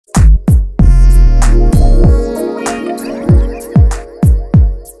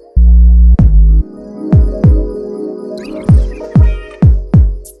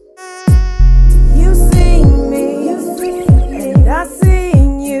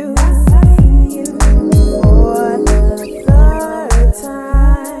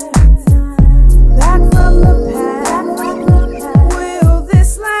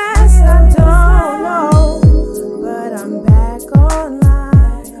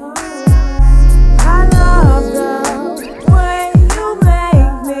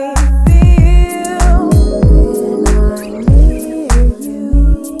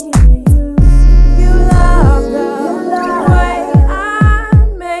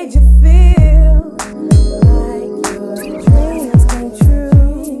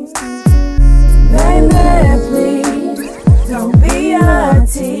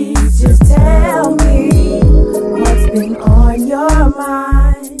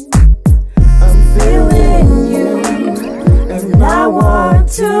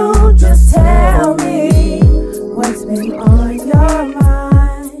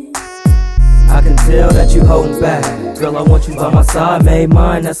how I made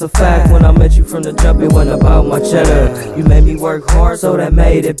mine, that's a fact. When I met you from the jump, it wasn't about my cheddar. You made me work hard, so that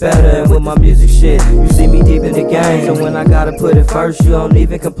made it better. And with my music shit, you see me deep in the game. So when I gotta put it first, you don't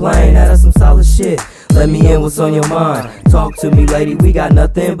even complain. Now that's some solid shit. Let me in, what's on your mind? Talk to me, lady, we got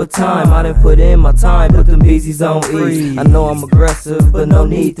nothing but time. I done put in my time, put them beezies on E. I know I'm aggressive, but no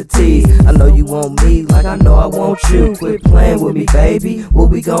need to tease. I know you want me like I know I want you. Quit playing with me, baby, what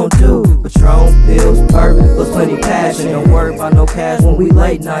we gon' do? Patron, pills, perk, plus plenty passion. Don't worry about no cash when we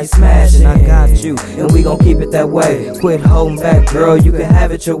late night smashing. I got you, and we gon' keep it that way. Quit holding back, girl, you can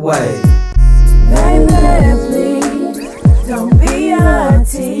have it your way. Baby, please, don't be a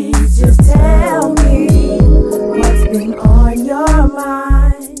tease. Just tell me what's been on your mind.